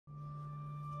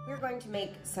We're going to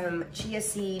make some chia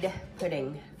seed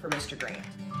pudding for Mr. Grant.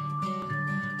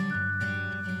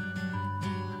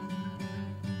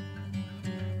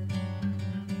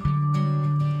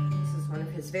 This is one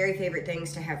of his very favorite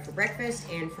things to have for breakfast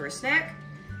and for a snack.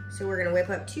 So we're gonna whip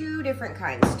up 2 different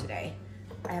kinds today.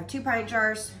 I have 2 pint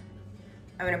jars.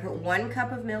 I'm gonna put 1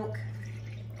 cup of milk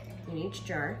in each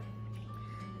jar.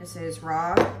 This is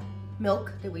raw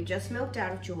milk that we just milked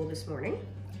out of Jewel this morning.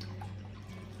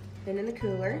 Then in the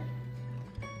cooler,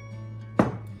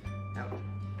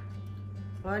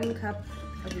 1 cup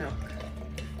of milk.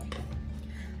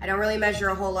 I don't really measure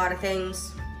a whole lot of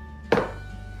things.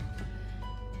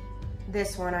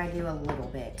 This one I do a little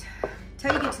bit.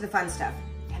 Till you get to the fun stuff,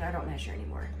 and I don't measure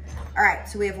anymore. All right,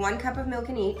 so we have 1 cup of milk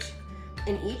in each.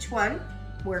 In each one,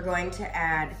 we're going to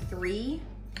add 3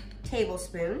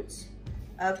 tablespoons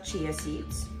of chia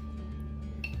seeds.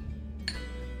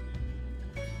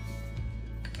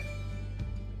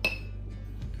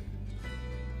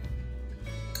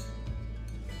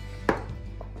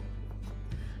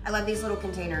 I love these little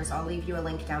containers. I'll leave you a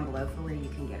link down below for where you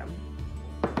can get them.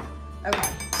 Okay,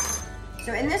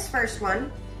 so in this first one,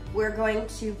 we're going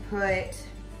to put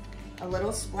a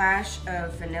little splash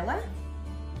of vanilla.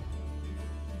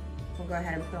 We'll go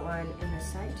ahead and put one in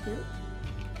this side too.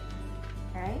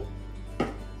 Okay,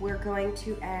 we're going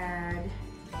to add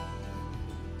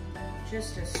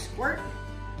just a squirt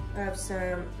of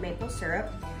some maple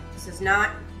syrup. This is not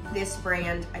this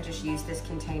brand, I just use this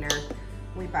container.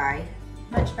 We buy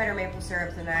much better maple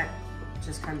syrup than that. It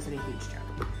just comes in a huge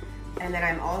jug. And then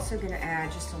I'm also gonna add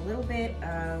just a little bit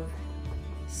of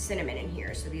cinnamon in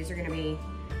here. So these are gonna be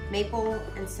maple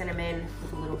and cinnamon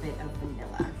with a little bit of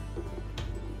vanilla.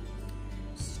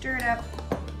 Stir it up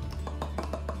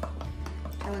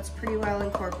until it's pretty well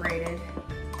incorporated.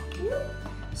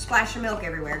 Splash of milk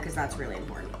everywhere because that's really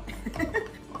important.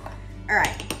 All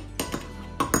right,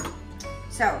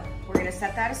 so we're gonna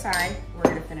set that aside. We're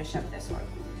gonna finish up this one.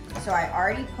 So I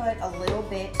already put a little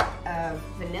bit of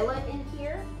vanilla in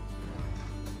here.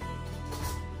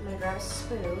 I'm gonna grab a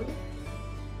spoon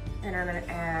and I'm gonna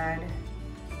add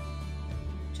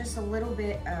just a little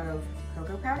bit of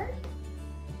cocoa powder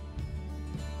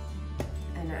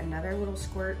and another little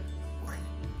squirt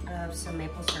of some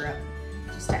maple syrup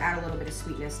just to add a little bit of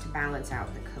sweetness to balance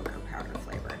out the cocoa powder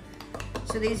flavor.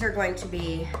 So these are going to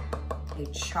be a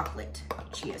chocolate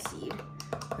chia seed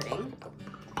pudding.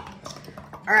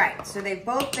 All right, so they've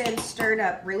both been stirred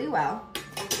up really well.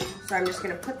 So I'm just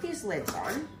gonna put these lids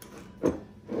on.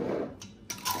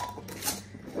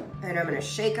 And I'm gonna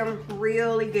shake them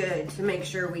really good to make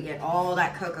sure we get all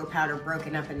that cocoa powder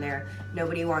broken up in there.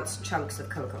 Nobody wants chunks of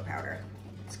cocoa powder.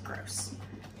 It's gross.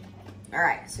 All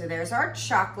right, so there's our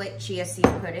chocolate chia seed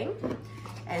pudding.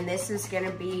 And this is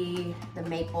gonna be the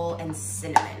maple and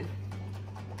cinnamon.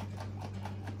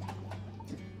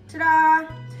 Ta-da!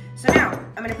 So now,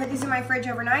 I'm gonna put these in my fridge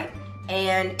overnight,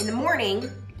 and in the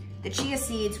morning, the chia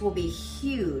seeds will be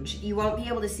huge. You won't be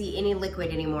able to see any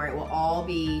liquid anymore. It will all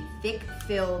be thick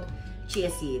filled chia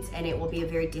seeds, and it will be a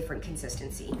very different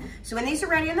consistency. So when these are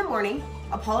ready in the morning,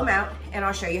 I'll pull them out, and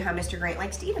I'll show you how Mr. Grant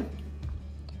likes to eat them.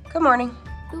 Good morning.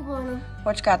 Good morning.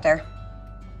 What you got there?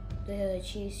 The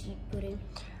chia seed pudding.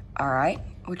 All right,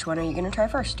 which one are you gonna try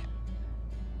first?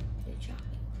 The chocolate.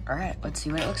 All right, let's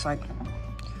see what it looks like.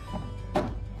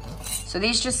 So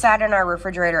these just sat in our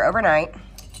refrigerator overnight.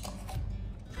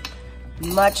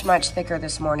 Much, much thicker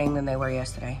this morning than they were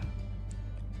yesterday.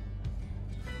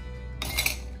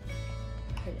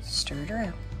 Stir it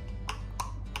around.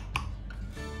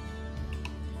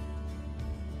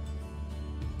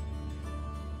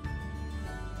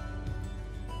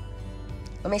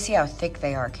 Let me see how thick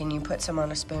they are. Can you put some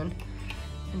on a spoon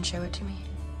and show it to me?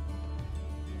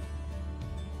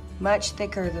 Much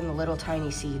thicker than the little tiny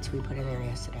seeds we put in there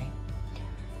yesterday.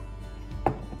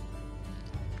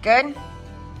 Good?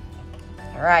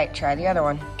 All right, try the other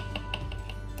one.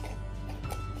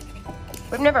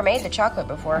 We've never made the chocolate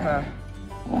before, huh?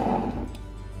 You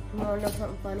wanna know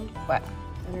something funny? What?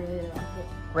 I don't really like it.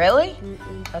 Really?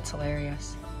 Mm-mm. That's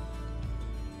hilarious.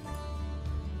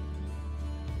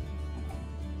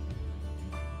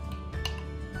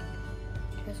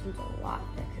 This one's a lot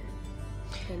thicker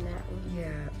than that one.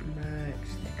 Yeah,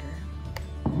 much thicker.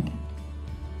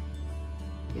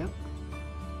 Yep.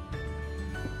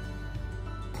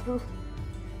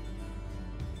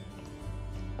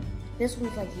 This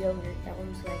one's like yogurt. That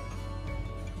one's like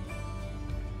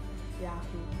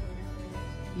Yahoo.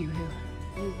 Yoo-hoo.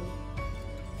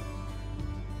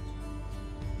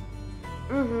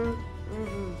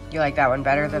 Mm-hmm. You like that one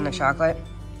better than the chocolate?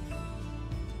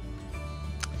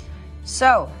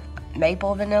 So,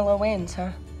 maple vanilla wins,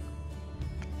 huh?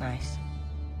 Nice.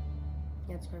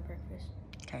 That's my breakfast.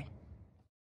 Okay.